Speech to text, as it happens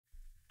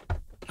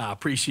I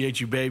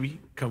appreciate you, baby,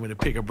 coming to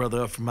pick a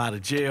brother up from out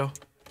of jail.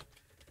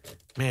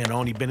 Man, I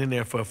only been in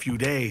there for a few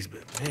days,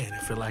 but man,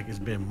 it feel like it's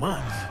been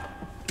months.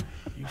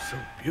 You so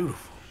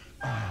beautiful.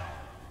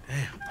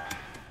 Damn.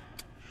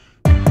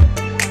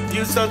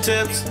 You so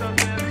tips.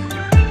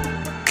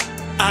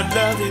 I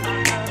love it.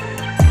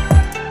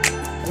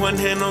 One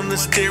hand on the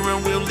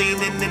steering wheel,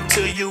 leaning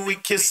into you, we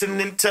kissing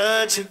and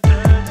touching.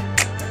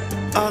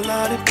 All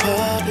out in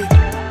public.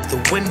 The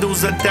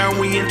windows are down,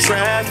 we in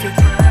traffic.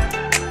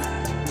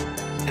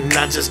 And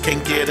I just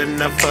can't get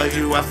enough of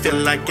you, I feel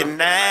like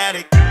an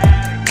addict.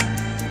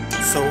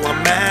 So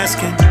I'm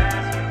asking,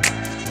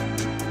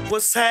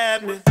 what's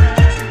happening?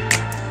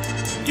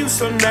 You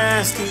so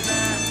nasty.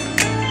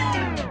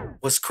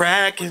 What's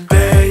cracking,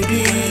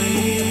 baby?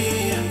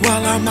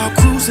 While I'm out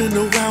cruising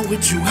around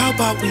with you, how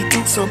about we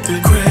do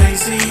something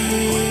crazy?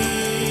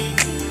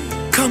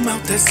 Come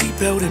out that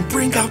seatbelt and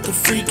bring out the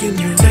freak in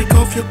you. Take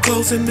off your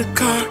clothes in the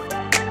car.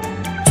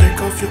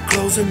 Take off your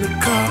clothes in the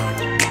car.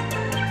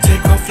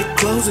 Take off your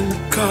clothes in the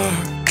car.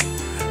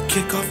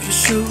 Kick off your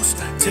shoes,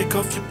 take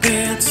off your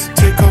pants.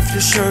 Take off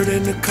your shirt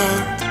in the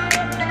car.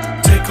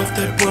 Take off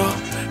that bra,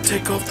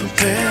 take off them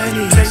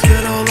panties. Take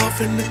it all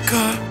off in the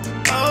car.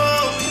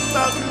 Oh, you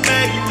about to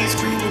make me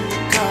scream in the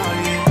car,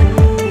 yeah.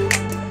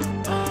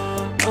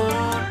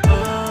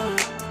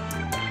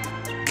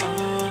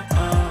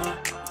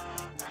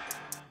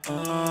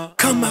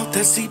 Come out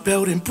that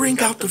seatbelt and bring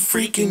out the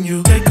freak in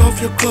you. Take off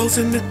your clothes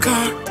in the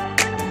car.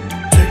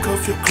 Take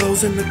off your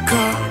clothes in the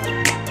car.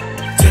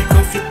 Take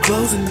off your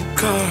clothes in the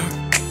car.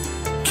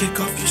 Kick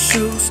off your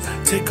shoes,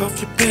 take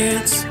off your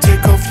pants.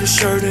 Take off your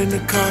shirt in the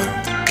car.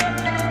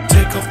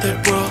 Take off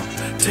that bra,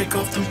 take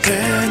off them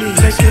panties.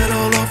 Take it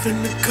all off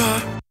in the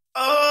car.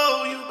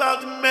 Oh, you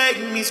about to make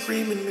me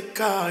scream in the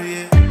car,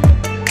 yeah.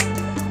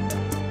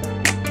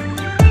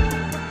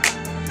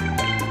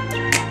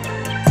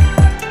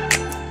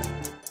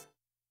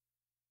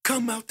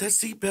 Come out that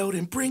seatbelt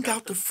and bring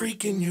out the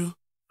freak in you.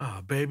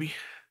 Oh, baby,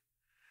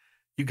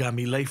 you got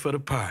me late for the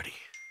party.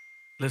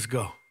 Let's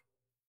go.